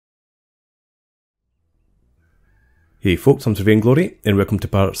Hey folks, I'm Sir Vainglory, and welcome to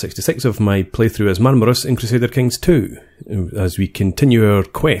part 66 of my playthrough as Marmaros in Crusader Kings II, as we continue our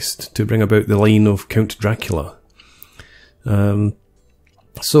quest to bring about the line of Count Dracula.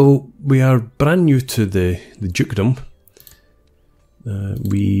 So, we are brand new to the dukedom.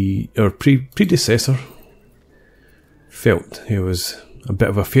 Our predecessor felt he was a bit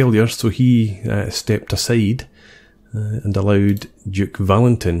of a failure, so he stepped aside and allowed Duke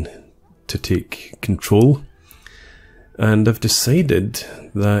Valentin to take control. And I've decided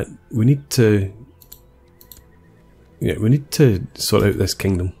that we need to sort out this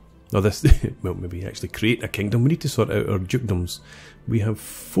kingdom. Or this, well, maybe actually create a kingdom. We need to sort out our dukedoms. We have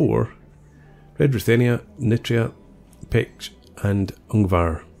 4: Red Ruthenia, Nitria, Pech, and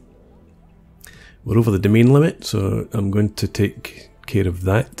Ungvar. We're over the domain limit, so I'm going to take care of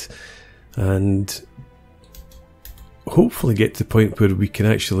that. And hopefully get to the point where we can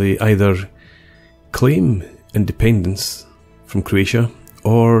actually either claim independence from Croatia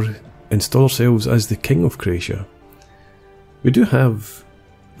or install ourselves as the King of Croatia. We do have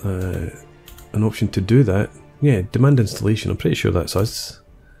an option to do that. Yeah, demand installation, I'm pretty sure that's us.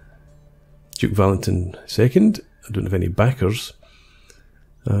 Duke Valentin II, I don't have any backers.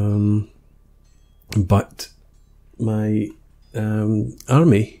 But my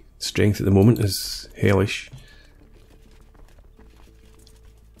army strength at the moment is hellish.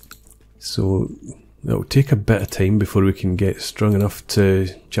 So it'll take a bit of time before we can get strong enough to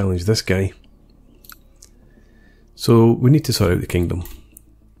challenge this guy. So we need to sort out the kingdom.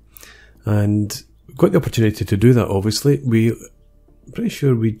 And we've got the opportunity to do that, obviously. I'm pretty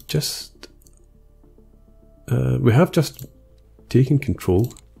sure we have just taken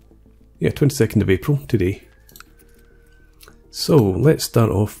control. Yeah, 22nd of April, today. So let's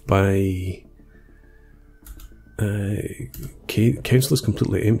start off by... council is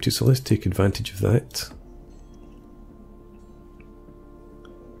completely empty, so let's take advantage of that.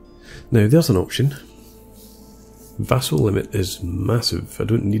 Now there's an option. Vassal limit is massive. I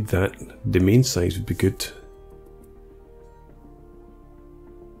don't need that. Domain size would be good.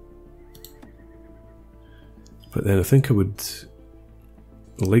 But then I think I would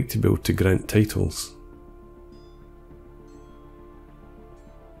like to be able to grant titles.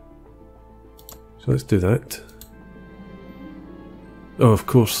 So let's do that. Oh, of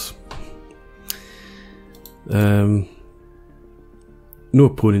course. No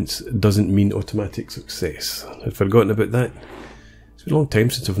opponents doesn't mean automatic success. I'd forgotten about that. It's been a long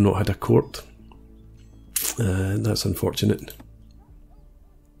time since I've not had a court. That's unfortunate.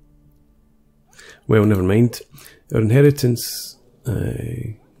 Well, never mind. Our inheritance...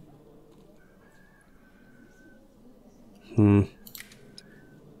 we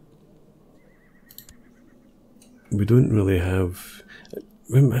don't really have...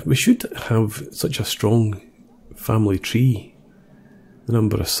 We should have such a strong family tree. The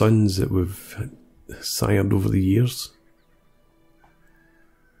number of sons that we've sired over the years.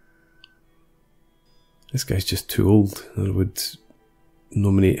 This guy's just too old. I would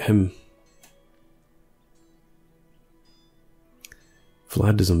nominate him.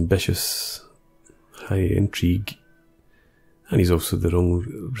 Vlad is ambitious, high intrigue, and he's also the wrong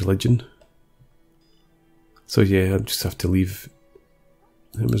religion. So yeah, I just have to leave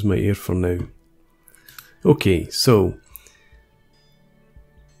him as my heir for now. Okay, so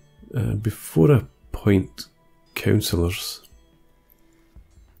before I appoint councillors,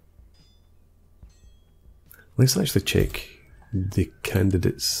 let's actually check the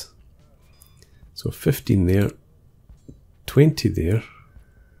candidates. So 15 there, 20 there,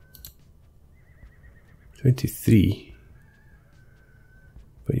 23,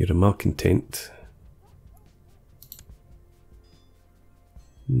 but you're a malcontent.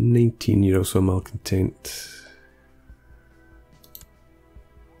 19, you're also a malcontent.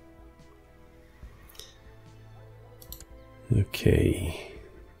 Okay.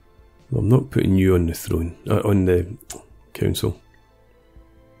 Well, I'm not putting you on the throne, on the council.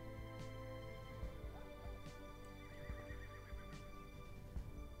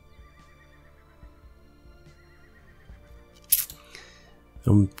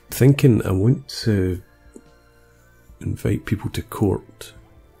 I'm thinking I want to invite people to court,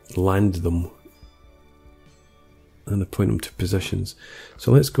 land them, and appoint them to positions.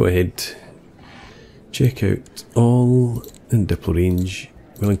 So let's go ahead, check out all in Diplo range,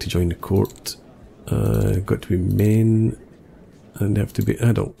 willing to join the court, got to be men, and they have to be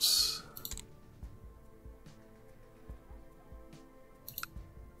adults.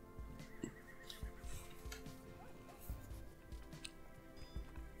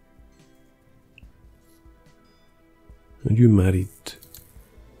 Are you married?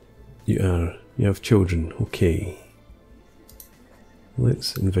 You are. You have children. Okay.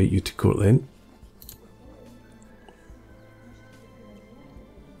 Let's invite you to court then.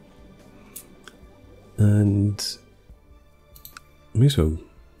 And may as well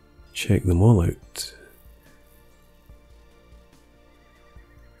check them all out.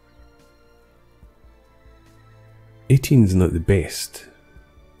 Eighteen's not the best,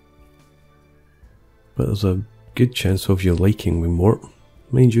 but there's a good chance of you liking me more.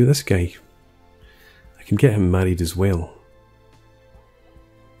 Mind you, this guy, I can get him married as well.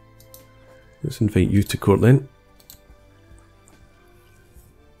 Let's invite you to court then.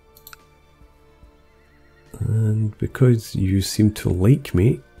 And because you seem to like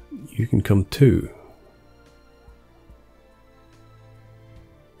me, you can come too.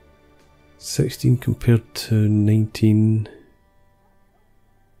 16 compared to 19.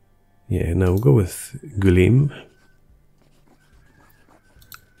 Yeah, now we'll go with Guillaume.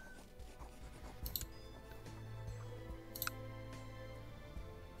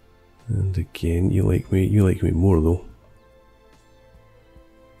 And again, you like me more though.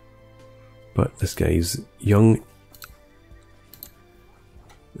 But this guy's young.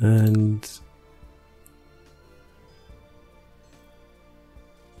 And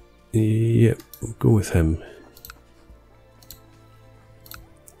yeah, we'll go with him.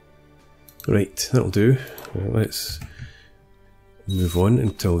 Right, that'll do. Let's move on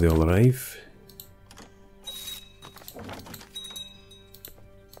until they all arrive.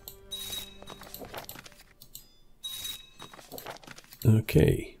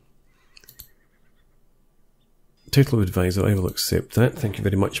 Okay. Title of advisor, I will accept that. Thank you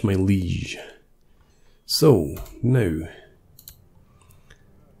very much, my liege. So, now,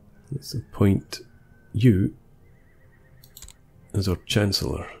 let's appoint you as our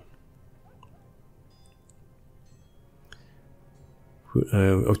Chancellor.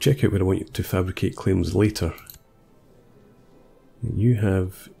 I'll check out where I want you to fabricate claims later. You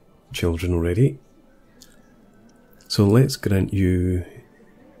have children already. So let's grant you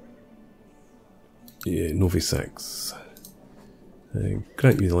Novi Sax.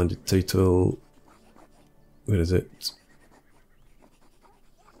 Grant you the landed title. Where is it?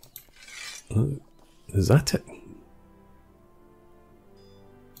 Is that it?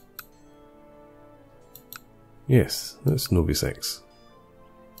 Yes, that's Novi Sax.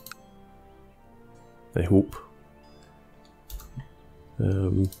 I hope.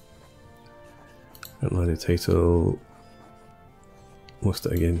 Landed title. Lost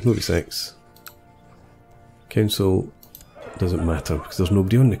it again. Novi Sax. Council doesn't matter because there's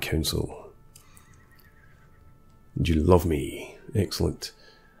nobody on the council. And you love me. Excellent.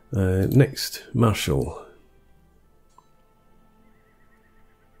 Next, Marshal.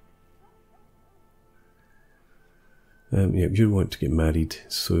 Yeah, you want to get married,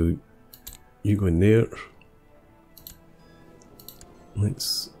 so you go in there.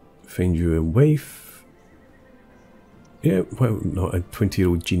 Let's find you a wife. Yeah, well, not a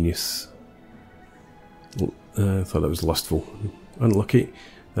 20-year-old genius. I thought that was lustful. Unlucky.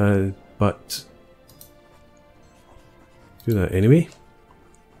 But do that anyway.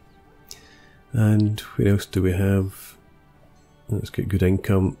 And where else do we have? Let's get good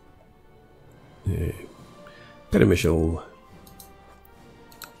income. Perry Michel.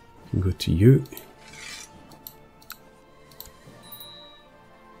 Can go to you.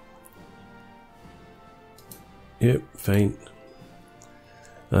 Yep, fine.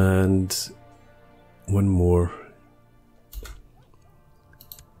 And one more.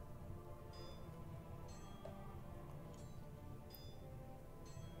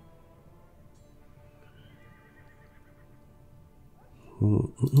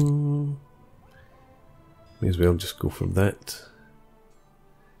 May as well just go for that.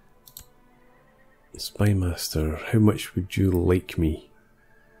 Spy Master, how much would you like me?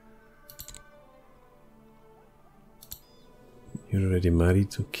 You're already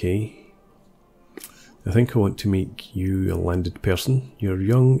married, okay. I think I want to make you a landed person. You're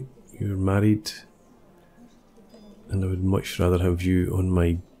young, you're married, and I would much rather have you on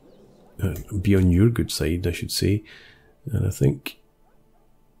my, be on your good side, I should say. And I think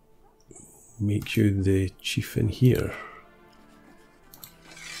make you the chief in here.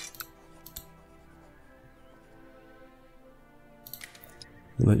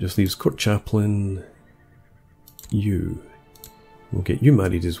 And that just leaves court chaplain, you. We'll get you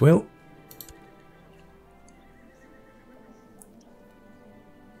married as well.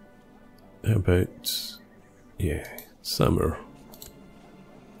 How about, yeah, Summer.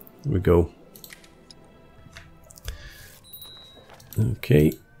 There we go.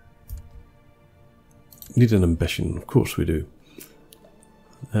 Okay. Need an ambition, of course we do.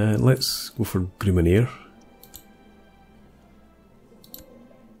 Let's go for Gruminaire.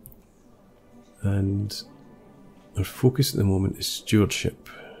 And our focus at the moment is stewardship.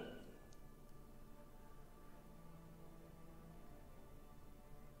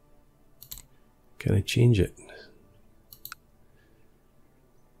 Can I change it?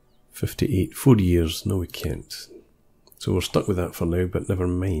 58, 4 years. No, we can't. So we're stuck with that for now, but never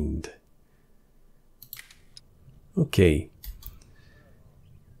mind. Okay.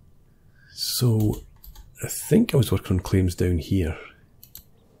 So I think I was working on claims down here.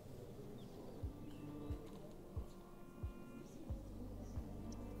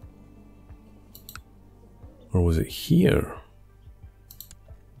 Or was it here?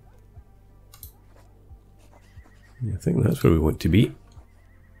 I think that's where we want to be.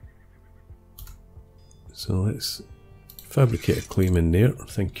 So let's fabricate a claim in there.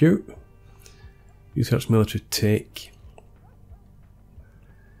 Thank you. Research military tech.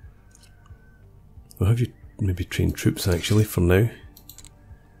 We'll have you maybe train troops actually for now.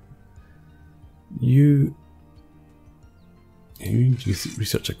 You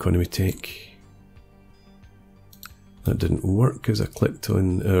research economy tech. That didn't work because I clicked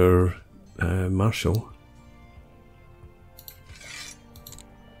on our marshal.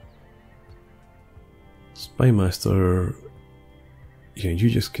 Spymaster, yeah, you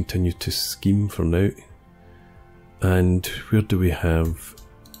just continue to scheme for now. And where do we have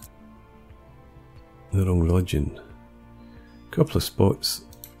the wrong religion? A couple of spots.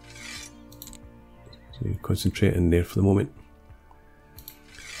 So you concentrate in there for the moment.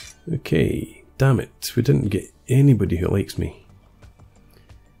 Okay, damn it, we didn't get anybody who likes me.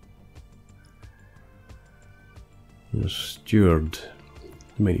 There's Steward.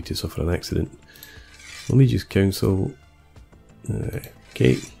 You might need to suffer an accident. Religious Council.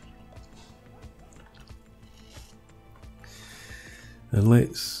 Okay. And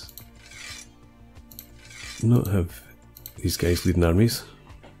let's not have these guys leading armies.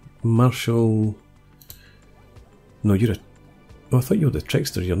 Marshal. No, you're a. Oh, I thought you were the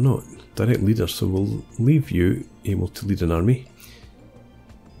trickster. You're not. Direct leader, so we'll leave you able to lead an army.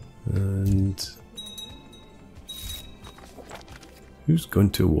 And. Who's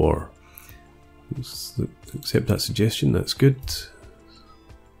gone to war? Let's accept that suggestion, that's good.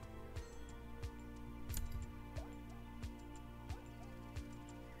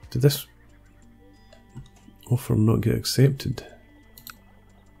 Did this offer not get accepted?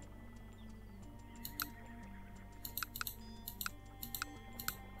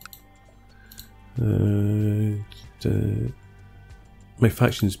 My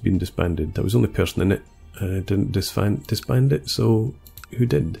faction's been disbanded. I was the only person in it. I didn't disband it, so who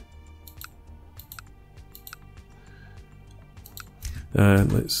did?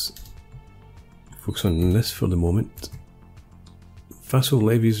 Let's focus on this for the moment. Vassal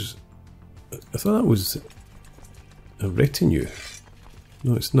levies. I thought that was a retinue.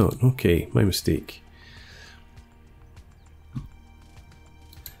 No, it's not. Okay, my mistake.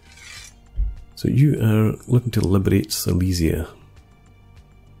 So you are looking to liberate Silesia.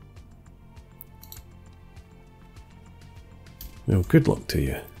 Well, good luck to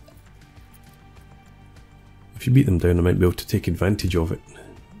you. If you beat them down, I might be able to take advantage of it.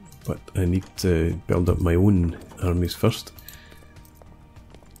 But I need to build up my own armies first.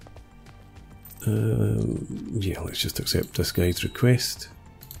 Yeah, let's just accept this guy's request.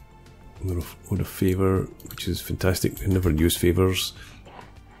 Order a favour, which is fantastic. I never use favours.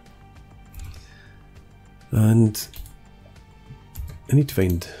 And I need to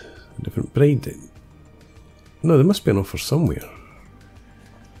find a different bride. No, there must be an offer somewhere.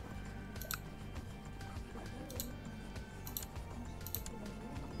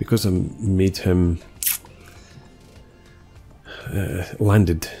 Because I made him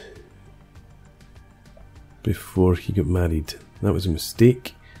landed before he got married. That was a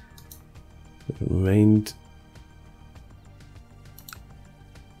mistake. Never mind.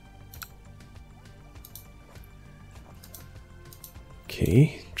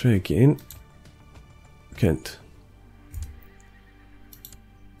 Okay, try again. Can't.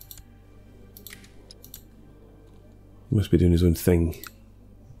 He must be doing his own thing.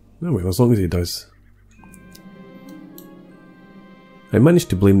 Oh well, as long as he does. I managed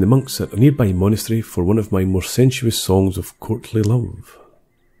to blame the monks at a nearby monastery for one of my more sensuous songs of courtly love.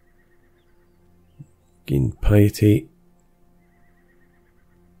 Gain piety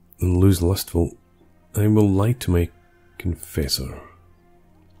and lose lustful. I will lie to my confessor.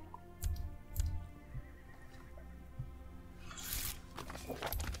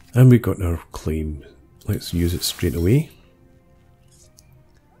 And we got our claim. Let's use it straight away.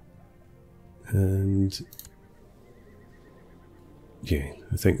 And yeah,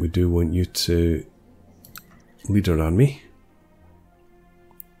 I think we do want you to lead our army.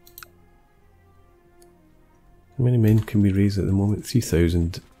 How many men can we raise at the moment?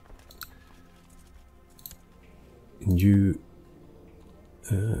 3,000. And you...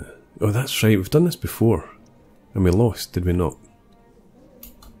 oh, that's right, we've done this before. And we lost, did we not?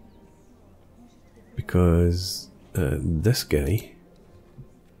 Because this guy,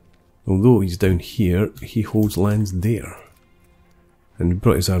 although he's down here, he holds lands there. And he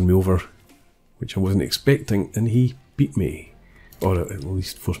brought his army over, which I wasn't expecting, and he beat me. Or at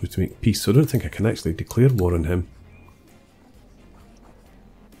least forced me to make peace, so I don't think I can actually declare war on him.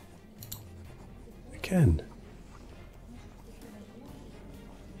 I can.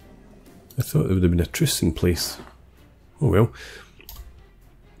 I thought there would have been a truce in place. Oh well.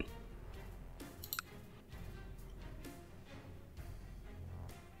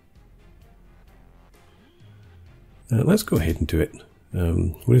 Let's go ahead and do it.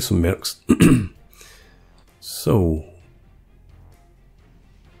 Where are some mercs? So...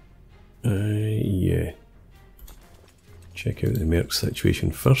 yeah. Check out the merc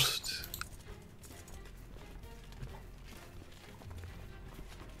situation first.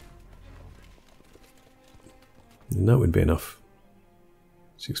 And that would be enough.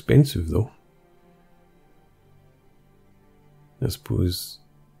 It's expensive though. I suppose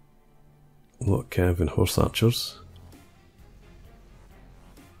a lot of cav and horse archers.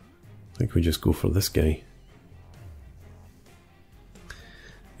 I think we just go for this guy.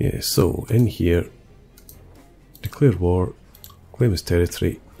 Yeah, so in here, declare war, claim his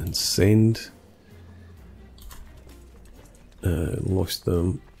territory, and send. Lost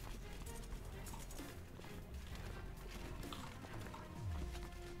them.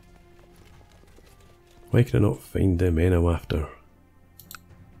 Why can I not find the men I'm after?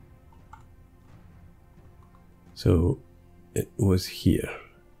 So it was here.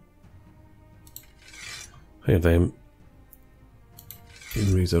 Hire them. And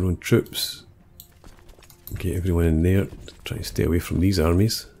raise our own troops. Get everyone in there. Try and stay away from these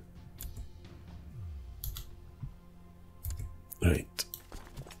armies. Right.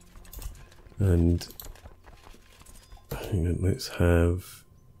 And hang on, let's have...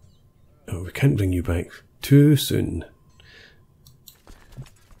 oh, we can't bring you back too soon.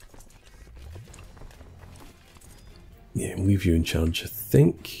 Yeah, leave you in charge, I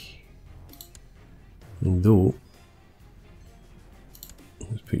think. Although...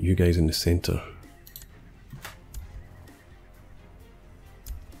 let's put you guys in the centre.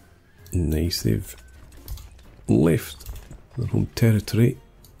 Nice, they've left their home territory.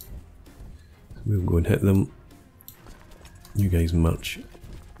 So we'll go and hit them. You guys march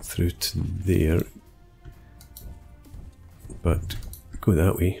through to there. But go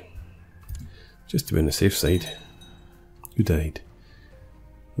that way. Just to be on the safe side. Who died?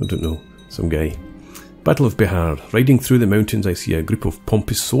 I don't know. Some guy. Battle of Bihar. Riding through the mountains, I see a group of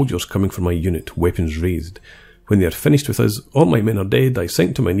pompous soldiers coming for my unit, weapons raised. When they are finished with us, all my men are dead. I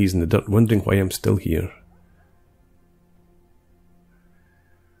sink to my knees in the dirt, wondering why I'm still here.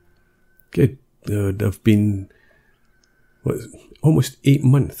 Good. I've been almost 8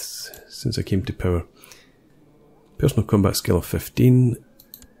 months since I came to power. Personal combat skill of 15.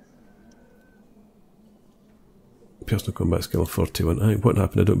 Personal combat skill of 41. What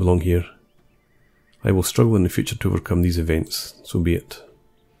happened? I don't belong here. I will struggle in the future to overcome these events, so be it.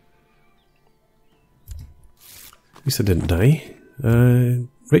 At least I didn't die.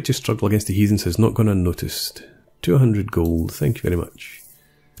 Righteous struggle against the heathens has not gone unnoticed. 200 gold, thank you very much.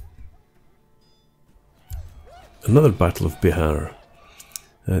 Another Battle of Bihar.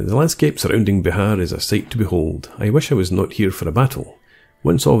 The landscape surrounding Bihar is a sight to behold. I wish I was not here for a battle.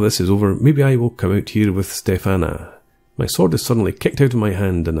 Once all this is over, maybe I will come out here with Stefana. My sword is suddenly kicked out of my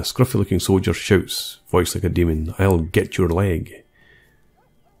hand and a scruffy-looking soldier shouts, voice like a demon, "I'll get your leg."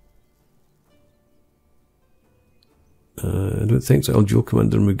 I don't think so. I'll duel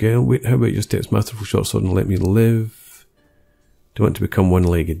Commander Miguel. Wait, how about you just take this masterful short sword and let me live? Do you want to become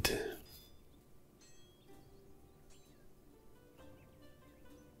one-legged?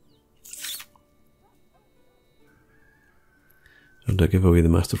 Or do I give away the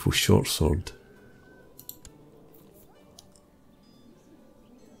masterful short sword?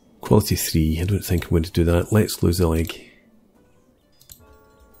 Quality 3. I don't think I'm going to do that. Let's lose the leg.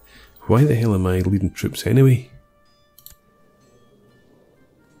 Why the hell am I leading troops anyway?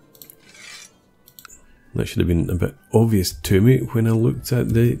 That should have been a bit obvious to me when I looked at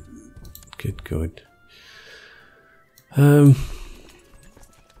the... Good God. Yeah,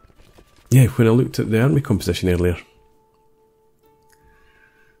 when I looked at the army composition earlier.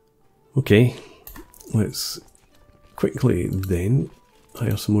 Okay, let's quickly then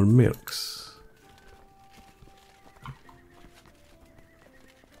hire some more mercs.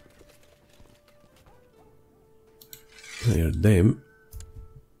 Hire them.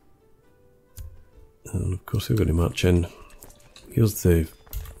 And of course we're going to march in. Here's the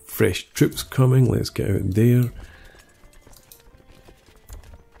fresh troops coming. Let's get out there.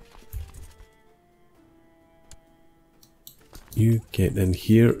 You get in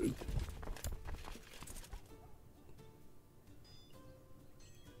here.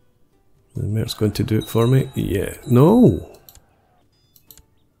 The mayor's going to do it for me. Yeah. No!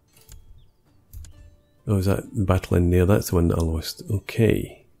 Oh, is that the battle in there? That's the one that I lost.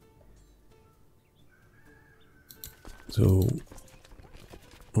 Okay. So,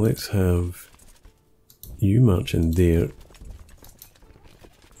 let's have you march in there.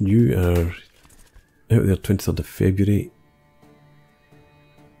 You are out there 23rd of February.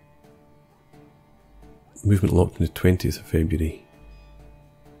 Movement locked on the 20th of February.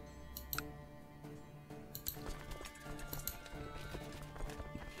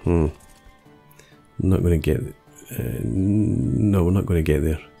 I'm not going to get... no, we're not going to get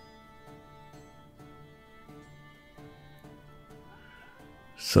there.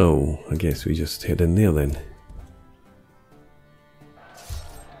 So, I guess we just head in there then.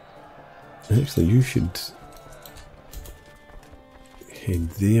 Actually, you should head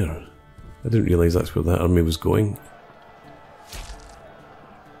there. I didn't realise that's where that army was going.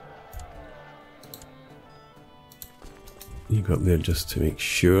 You go up there just to make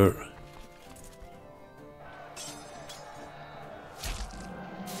sure.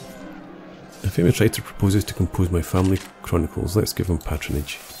 A famous writer proposes to compose my family chronicles. Let's give him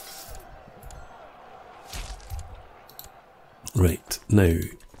patronage. Right, now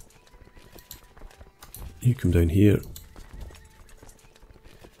you come down here.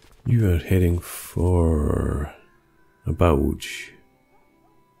 You are heading for a bulge.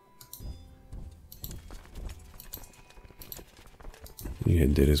 You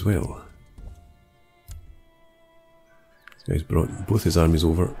head there as well. This guy's brought both his armies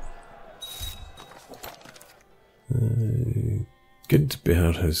over. Good,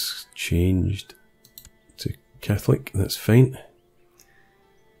 Bihar has changed to Catholic, that's fine.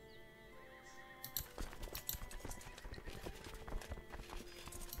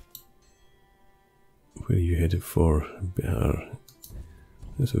 Where are you headed for, Bihar?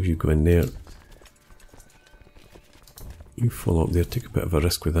 So if you go in there, you follow up there, take a bit of a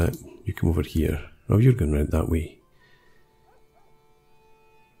risk with that. You come over here. Oh, you're going round that way.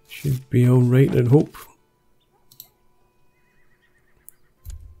 Should be alright, I'd hope.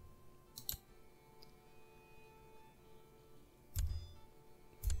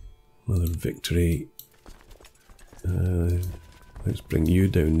 Another victory. Let's bring you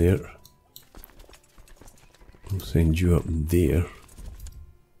down there. I'll send you up there.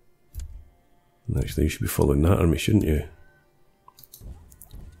 And actually, you should be following that army, shouldn't you?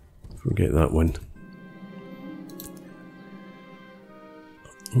 Forget that one.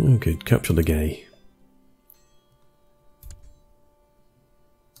 Oh, good. Capture the guy.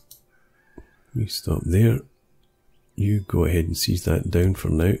 You stop there. You go ahead and seize that down for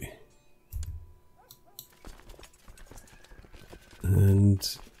now.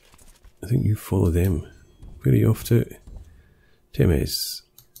 And I think you follow them. Where are you off to? Temes.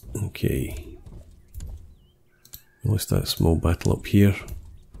 Okay. Lost that small battle up here,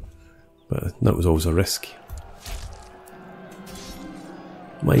 but that was always a risk.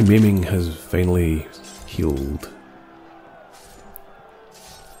 My maiming has finally healed.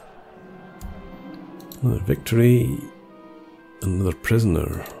 Another victory. Another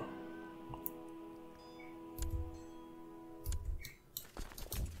prisoner.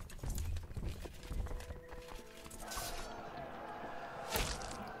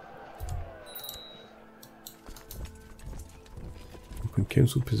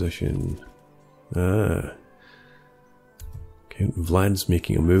 Council position. Ah. Count Vlad's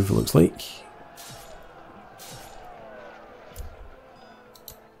making a move, it looks like.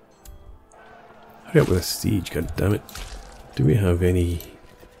 Hurry up with this siege, god damn it. Do we have any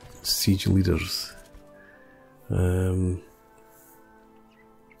siege leaders? Let's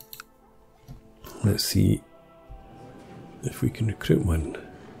see if we can recruit one.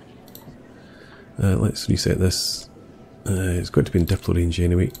 Let's reset this. It's got to be in Diplo range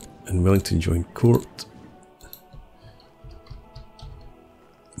anyway. And Wellington joined court.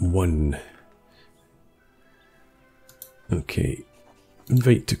 1. Okay.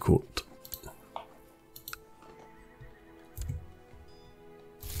 Invite to court.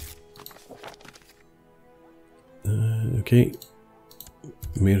 Okay.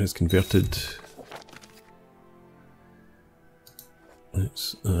 Mayor has converted.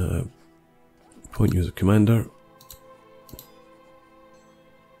 Let's appoint you as a commander.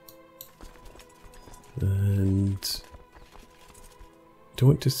 And Do I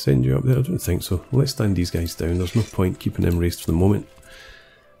want to send you up there? I don't think so. Let's stand these guys down. There's no point keeping them raised for the moment.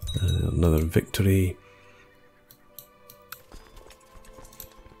 Another victory.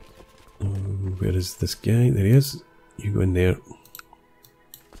 Where is this guy? There he is. You go in there.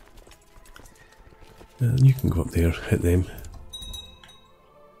 And you can go up there, hit them.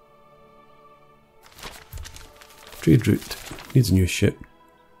 Trade route. Needs a new ship.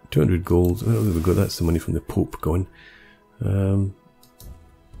 200 gold. Oh, there we go. That's the money from the Pope gone.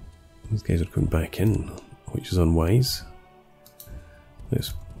 These guys are coming back in, which is unwise.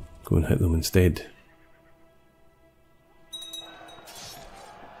 Let's go and hit them instead.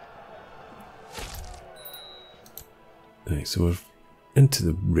 Right, so we're into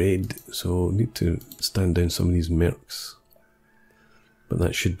the red, so we need to stand down some of these mercs. But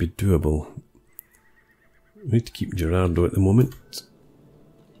that should be doable. We need to keep Gerardo at the moment.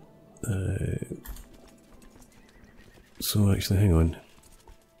 So actually, hang on.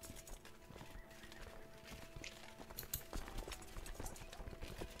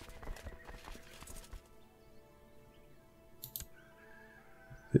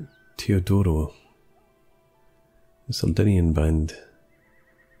 Teodoro, the Sardinian band.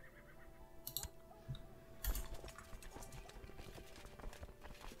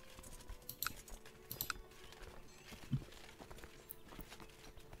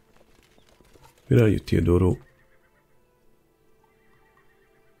 Where are you, Teodoro?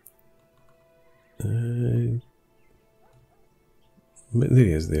 There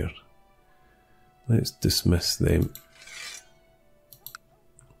he is there. Let's dismiss them.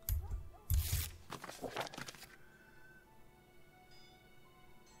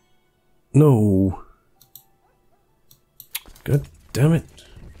 No! God damn it!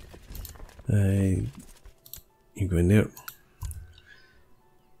 You go in there.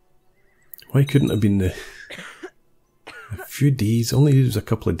 Why couldn't it have been a few days? Only it was a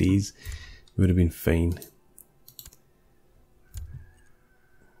couple of days. It would have been fine.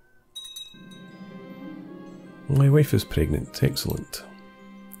 My wife is pregnant. Excellent.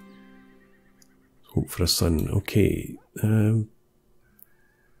 Hope for a son. Okay.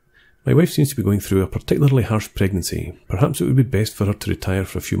 My wife seems to be going through a particularly harsh pregnancy. Perhaps it would be best for her to retire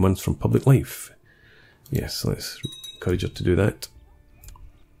for a few months from public life. Yes, let's encourage her to do that.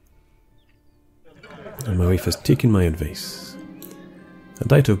 And my wife has taken my advice. A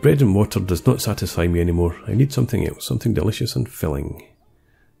diet of bread and water does not satisfy me anymore. I need something else, something delicious and filling.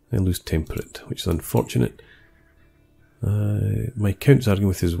 I lose temperate, which is unfortunate. My count's arguing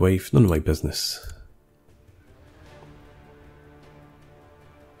with his wife, none of my business.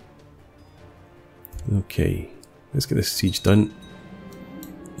 Okay, let's get this siege done.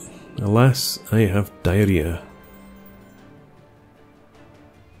 Alas, I have diarrhea.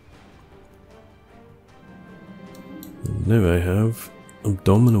 And now I have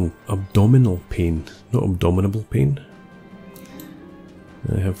abdominal pain, not abdominable pain.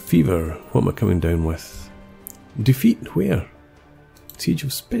 I have fever. What am I coming down with? Defeat where? Siege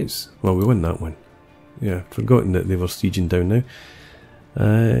of Spitz. Well, we won that one. Yeah, forgotten that they were sieging down now.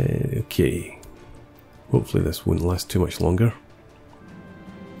 Okay. Hopefully this won't last too much longer.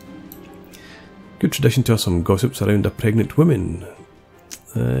 Good tradition to have some gossips around a pregnant woman.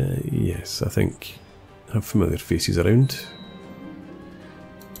 Yes, I think I have familiar faces around.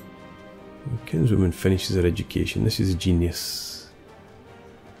 The kinswoman finishes her education. This is a genius.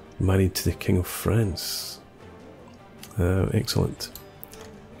 Married to the King of France. Excellent.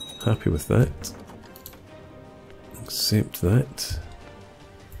 Happy with that. Accept that.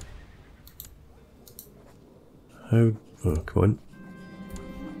 How? Oh, come on.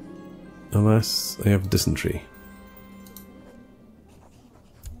 Alas, I have dysentery.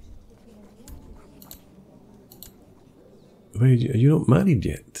 Why are you not married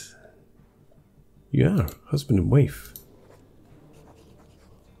yet? You are, husband and wife.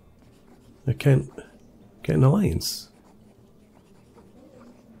 I can't get an alliance.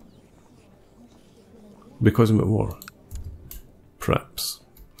 Because I'm at war. Perhaps.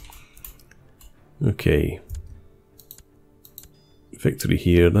 Okay. Victory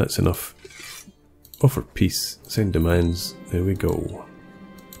here, that's enough. Offer peace, send demands, there we go.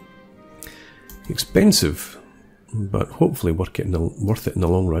 Expensive, but hopefully worth it in the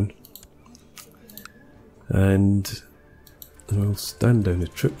long run. And we'll stand down the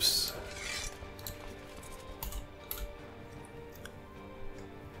troops.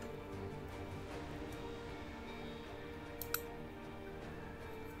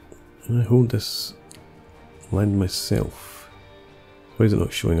 I hold this land myself. Why is it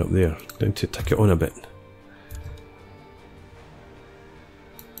not showing up there? Down to tick it on a bit.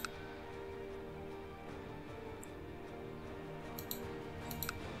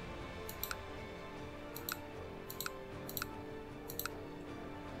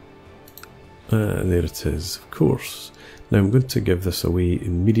 There it is, of course. Now I'm going to give this away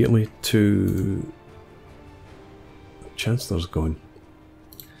immediately to... Chancellor's gone.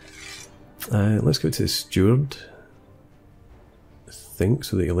 Let's go to the steward, I think,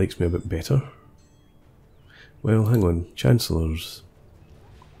 so that he likes me a bit better. Well, hang on, Chancellors.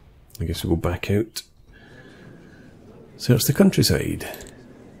 I guess we'll go back out. Search the countryside.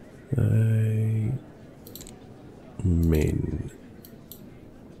 Men.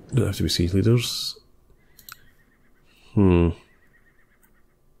 Don't have to be siege leaders.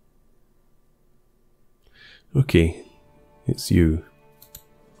 Okay, it's you.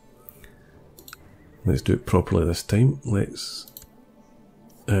 Let's do it properly this time. Let's...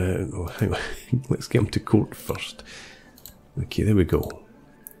 oh, hang on. Let's get him to court first. Okay, there we go.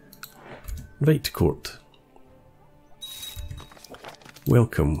 Right to court.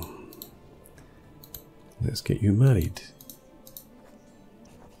 Welcome. Let's get you married.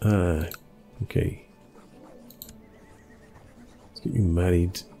 Okay. Let's get you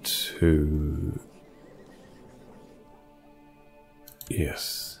married to...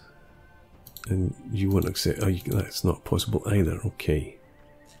 Yes. And you won't accept... Oh, that's not possible either. Okay.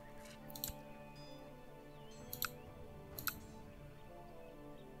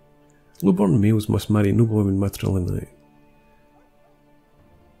 Low-born males must marry noble women matrilineally.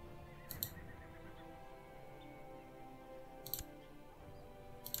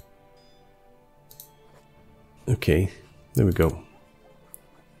 Okay, there we go.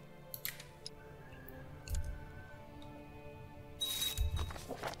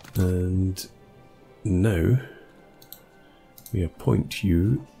 And now we appoint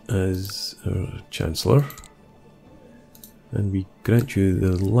you as our Chancellor, and we grant you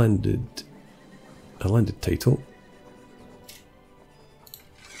the landed title.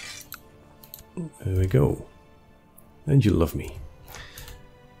 There we go. And you love me.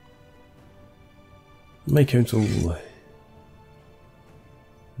 My council.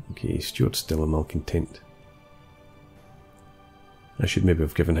 Okay, Stuart's still a malcontent. I should maybe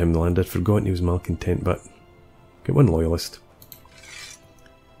have given him the land. I'd forgotten he was malcontent, but get one loyalist.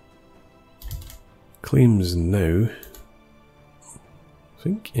 Claims now. I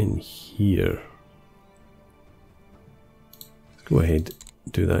think in here. Let's go ahead,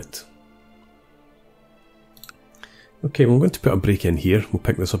 do that. Okay, well, I'm going to put a break in here. We'll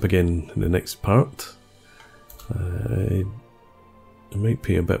pick this up again in the next part. I might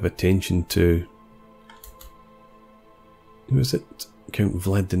pay a bit of attention to... Who is it? Count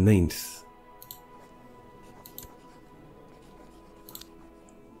Vlad IX.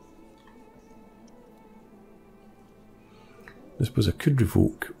 I suppose I could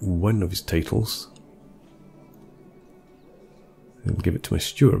revoke one of his titles and give it to my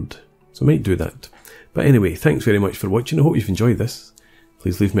steward. So I might do that. But anyway, thanks very much for watching. I hope you've enjoyed this.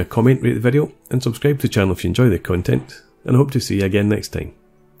 Please leave me a comment, rate the video, and subscribe to the channel if you enjoy the content. And I hope to see you again next time.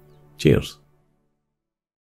 Cheers.